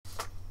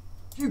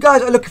If you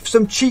guys are looking for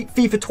some cheap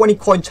FIFA 20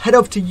 coins, head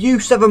over to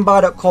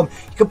u7buy.com.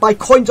 You can buy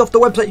coins off the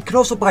website. You can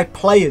also buy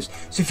players.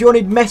 So if you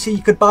wanted Messi,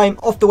 you could buy him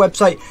off the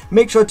website.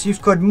 Make sure to use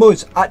code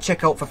MUZZ at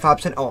checkout for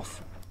 5%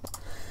 off.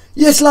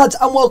 Yes lads,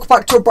 and welcome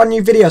back to a brand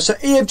new video. So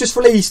EA have just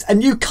released a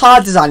new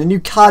card design, a new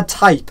card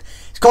type.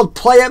 It's called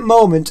Player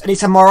Moment, and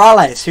it's a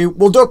Morales, who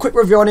we'll do a quick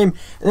review on him,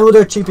 and then we'll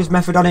do a cheapest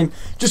method on him.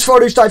 Just before I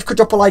do start, if you could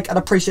drop a like, I'd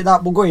appreciate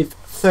that. We'll go with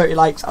 30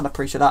 likes, I'd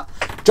appreciate that.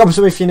 Drop us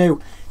some if you're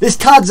new. This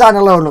card design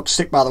alone looks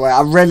sick, by the way.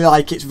 I really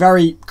like it. It's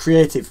very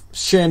creative.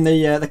 Shame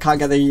they can't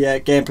get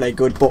the gameplay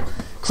good, but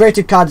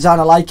creative card design,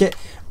 I like it.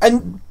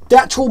 And the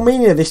actual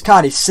meaning of this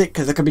card is sick,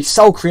 because they can be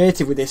so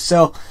creative with this.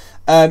 So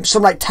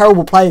some like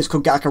terrible players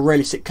could get like a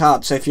really sick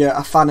card. So if you're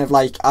a fan of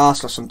like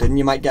Arsenal or something,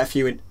 you might get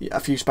a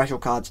few special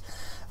cards.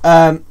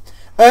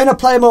 Earn a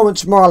Player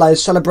Moments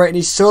Morales celebrating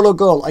his solo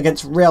goal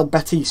against Real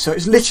Betis. So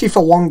it's literally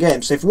for one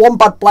game. So if one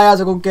bad player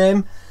has a good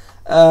game,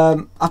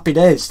 happy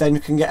days, then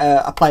you can get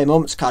a Player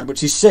Moments card,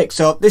 which is sick.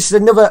 So this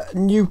is another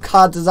new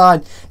card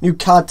design, new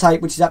card type,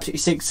 which is absolutely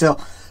sick. So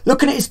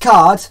looking at his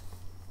card,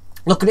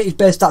 looking at his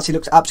base stats, he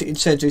looks absolutely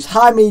insane. So he's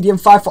high, medium,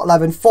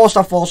 5'11",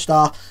 4-star,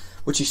 4-star,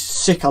 which is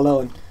sick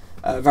alone.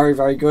 Very,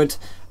 very good.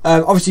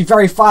 Obviously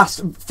very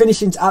fast.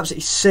 Finishing's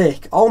absolutely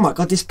sick. Oh my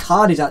god, this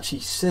card is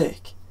actually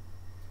sick.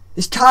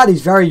 This card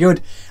is very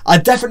good.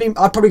 I'd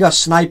probably go a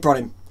sniper on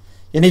him.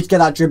 You need to get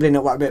that dribbling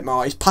up a bit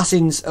more. His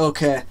passing's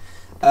okay.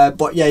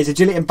 But yeah, his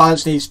agility and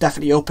balance needs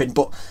definitely upping.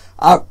 But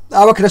I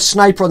reckon a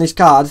sniper on this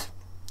card,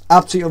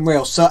 absolutely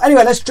unreal. So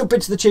anyway, let's jump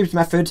into the cheapest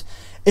method.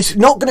 It's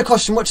not going to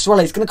cost you much as well.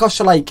 It's going to cost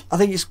you like, I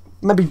think it's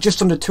maybe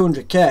just under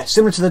 200k.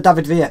 Similar to the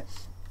David Villa.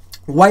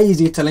 Way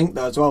easier to link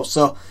though as well.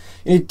 So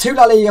you need 2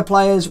 La Liga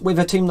players with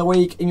a Team of the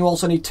Week, and you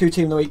also need 2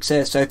 Team of the Weeks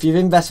here. So if you've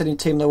invested in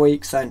Team of the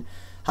Weeks, then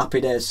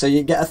happy days. So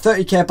you get a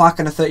 30k pack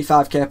and a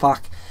 35k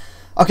pack.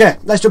 Okay,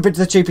 let's jump into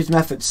the cheapest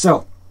method.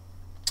 So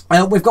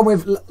we've gone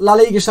with La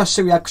Liga /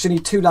 Serie A because you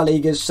need 2 La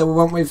Ligas. So we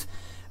went with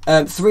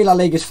 3 La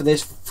Ligas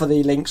for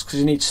the links because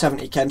you need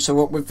 70k. So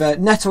we went with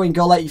Neto in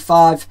goal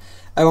 85.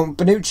 I went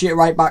Bonucci at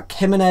right back,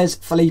 Jimenez,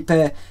 Felipe,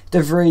 De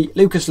Vrij,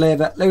 Lucas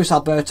Leiva, Luis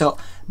Alberto.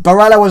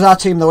 Barella was our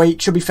Team of the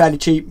Week. Should be fairly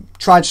cheap.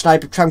 Tried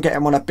sniper, try and get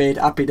him on a bid.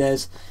 Happy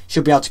days.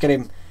 Should be able to get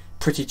him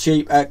pretty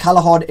cheap.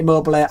 Callahan,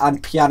 Immobile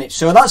and Pjanic.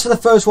 So that's for the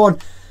first one.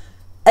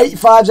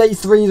 85s,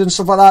 83s and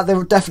stuff like that.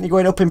 They're definitely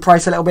going up in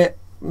price a little bit.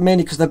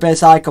 Mainly because they're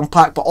base icon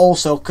pack, but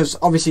also because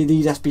obviously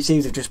these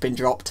SBCs have just been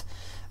dropped.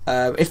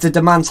 If the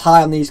demand's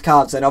high on these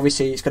cards, then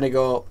obviously it's going to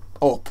go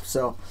up.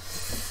 So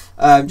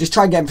just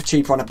try and get them for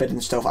cheaper on a bid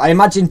and stuff. I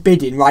imagine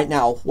bidding right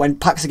now, when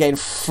packs are getting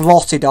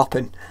frotted up,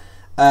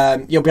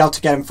 and you'll be able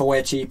to get them for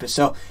way cheaper.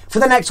 So for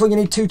the next one, you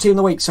need 2 Team of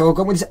the Week. So we're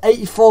going with this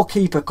 84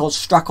 keeper called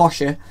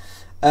Strakosha,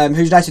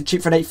 who's nice and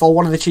cheap for an 84,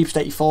 one of the cheapest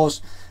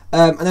 84s.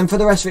 And then for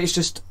the rest of it, it's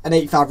just an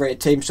 85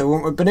 rated team. So we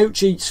went with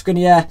Bonucci,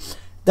 Skriniar.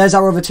 There's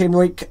our other Team of the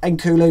Week,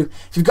 Nkulu.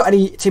 If you've got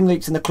any Team of the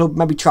Weeks in the club,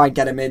 maybe try and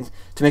get them in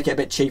to make it a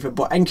bit cheaper.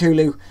 But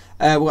Nkulu,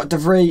 we've got De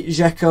Vrij,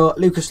 Dzeko,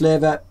 Lucas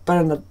Leiva,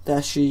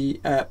 Bernardeschi,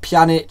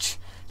 Pjanic,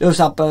 Luis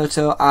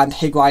Alberto and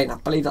Higuain. I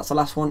believe that's the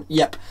last one.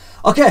 Yep.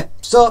 Okay,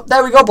 so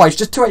there we go, boys.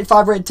 Just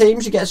 285 rated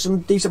teams. You get some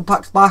decent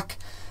packs back.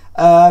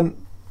 I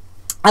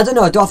don't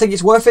know. Do I think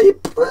it's worth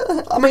it?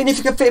 I mean, if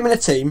you can fit him in a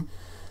team.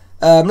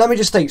 Let me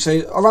just think. So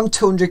around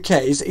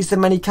 200k. Is there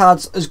many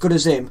cards as good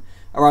as him?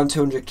 Around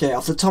 200k.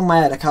 Off the top of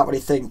my head, I can't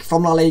really think.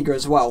 From La Liga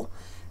as well.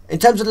 In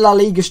terms of the La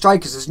Liga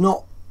strikers, there's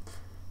not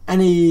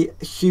any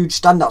huge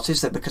standouts,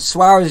 is there? Because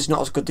Suarez is not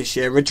as good this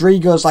year.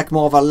 Rodrigo's like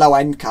more of a low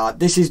end card.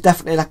 This is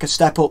definitely like a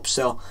step up.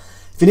 So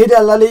if you need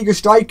a La Liga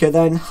striker,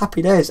 then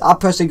happy days. I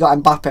personally got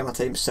Mbappe in my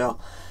team, so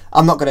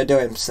I'm not going to do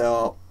him.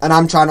 So, and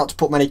I'm trying not to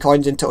put many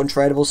coins into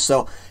untradables.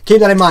 So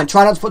keep that in mind.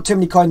 Try not to put too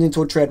many coins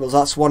into untradables.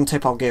 That's one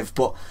tip I'll give.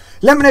 But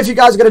let me know if you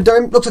guys are going to do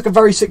him. Looks like a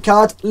very sick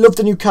card. Love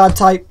the new card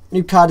type,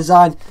 new card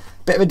design.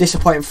 Bit of a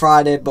disappointing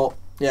Friday, but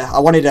yeah, I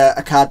wanted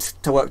a card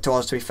to work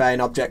towards, to be fair,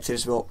 in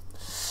objectives, but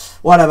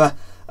whatever.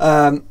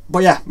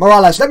 But yeah,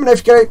 Morales, let me know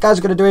if you guys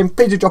are going to do him.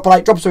 Please do drop a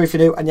like, drop a sub if you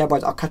do, and yeah,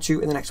 boys, I'll catch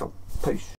you in the next one. Peace.